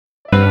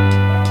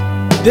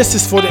This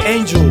is for the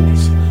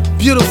angels,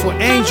 beautiful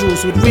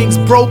angels with wings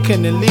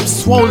broken and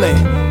lips swollen.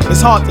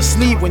 It's hard to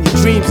sleep when your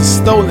dreams are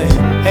stolen.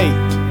 Hey,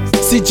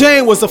 see,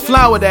 Jane was a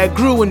flower that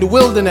grew in the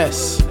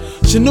wilderness.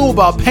 She knew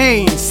about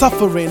pain,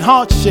 suffering,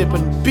 hardship,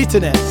 and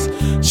bitterness.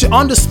 She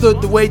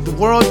understood the way the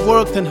world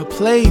worked and her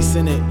place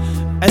in it.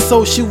 And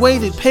so she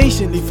waited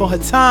patiently for her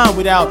time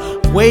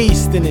without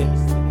wasting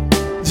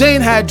it. Jane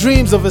had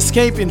dreams of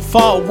escaping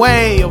far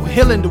away, of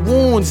healing the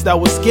wounds that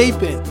were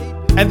gaping,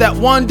 and that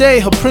one day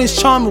her Prince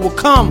Charming will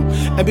come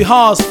and be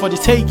hers for the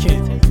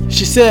taking.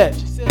 She said,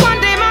 one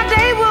day my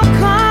day will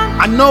come.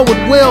 I know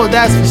it will,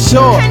 that's for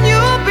sure. And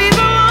you'll be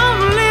the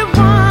only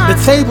one. The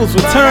tables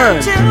will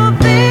turn.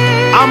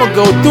 I'ma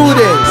go through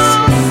this.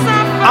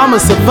 I'm a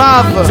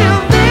survivor.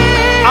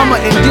 I'ma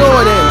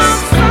endure this.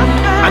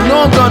 I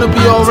know I'm gonna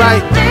be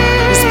alright.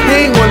 This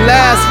pain will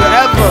last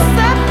forever.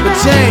 But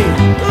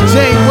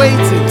Jane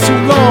waited too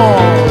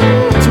long.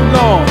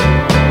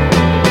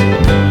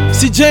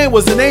 See, Jane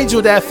was an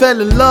angel that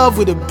fell in love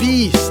with a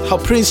beast. How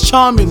Prince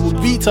Charming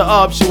would beat her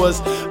up. She was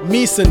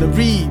missing the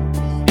reed.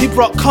 He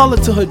brought color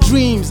to her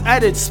dreams,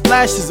 added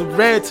splashes of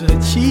red to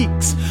her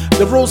cheeks.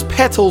 The rose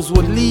petals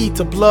would lead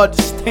to blood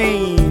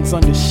stains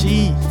on the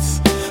sheets.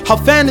 Her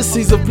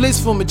fantasies of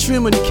blissful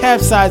matrimony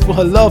capsized with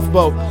her love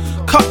boat.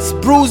 Cuts,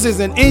 bruises,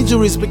 and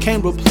injuries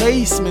became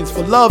replacements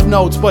for love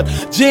notes. But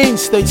Jane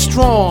stayed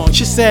strong.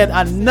 She said,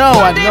 I know.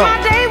 My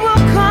day will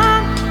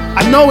come.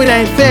 I know it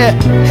ain't fair.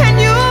 And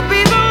you'll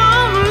be the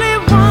only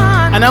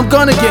one. And I'm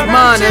gonna get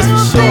mine, that's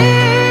for sure.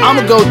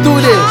 I'ma go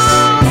through this.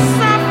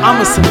 I'm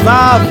a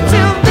survivor.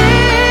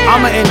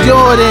 I'ma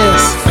endure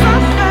this.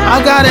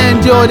 I gotta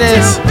endure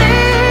this.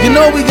 You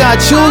know we got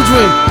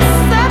children.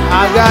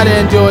 I gotta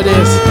endure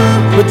this.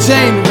 But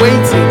Jane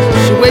waited.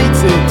 She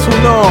waited too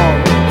long.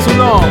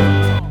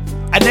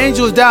 An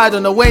angel died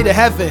on the way to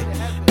heaven,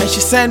 and she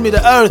sent me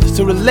to earth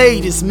to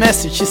relay this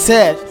message. She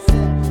said,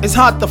 it's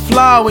hard to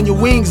fly when your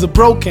wings are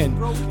broken.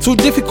 Too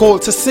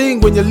difficult to sing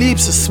when your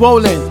lips are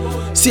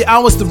swollen. See, I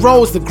was the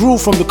rose that grew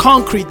from the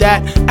concrete,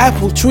 that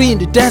apple tree in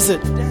the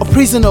desert. A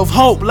prisoner of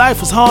hope. Life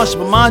was harsh,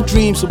 but my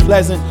dreams were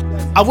pleasant.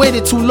 I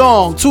waited too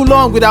long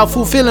without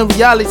fulfilling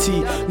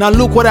reality. Now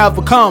look what I've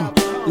become,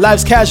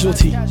 life's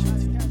casualty.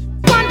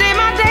 One day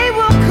my day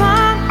will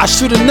come. I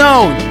should have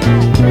known.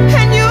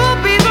 And you'll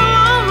be the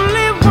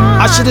only one.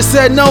 I should have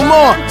said no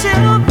more.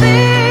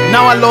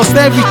 Now I lost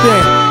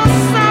everything.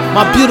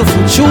 My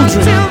beautiful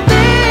children,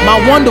 my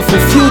wonderful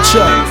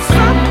future.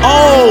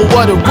 Oh,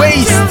 what a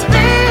waste.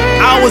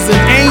 I was an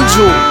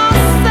angel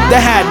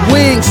that had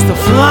wings to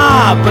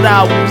fly, but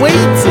I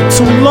waited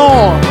too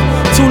long.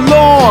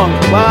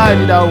 Why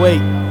did I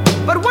wait?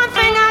 But one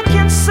thing I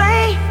can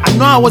say, I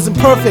know I wasn't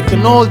perfect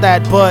and all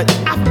that, but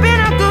I've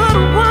been a good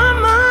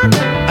woman.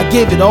 I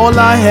gave it all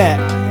I had.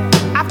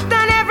 I've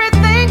done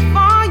everything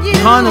for you.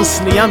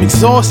 Honestly, I'm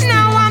exhausted.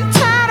 Now I'm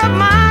tired of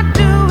my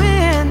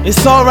doing.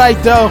 It's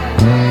alright though.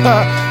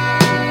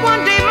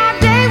 One day my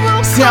day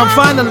will See, come. I'm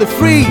finally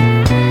free.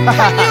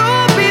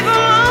 You'll be the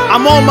lonely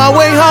I'm on my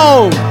way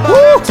home.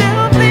 Woo!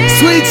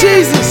 Sweet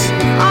Jesus.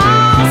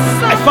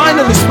 Oh, I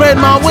finally spread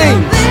my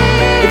wings.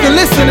 If you're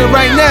listening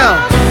right now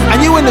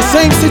and you're in the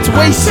same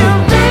situation,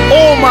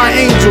 all my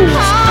angels,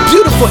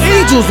 beautiful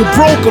angels with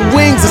broken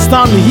wings, it's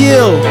time to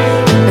heal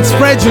and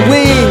spread your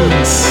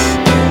wings.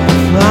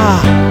 Fly.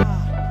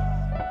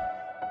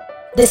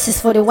 This is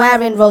for the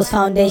Warren Rose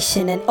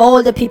Foundation and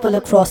all the people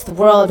across the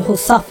world who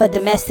suffer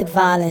domestic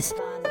violence.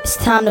 It's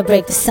time to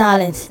break the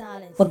silence.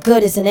 What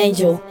good is an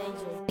angel?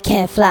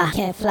 Can't fly.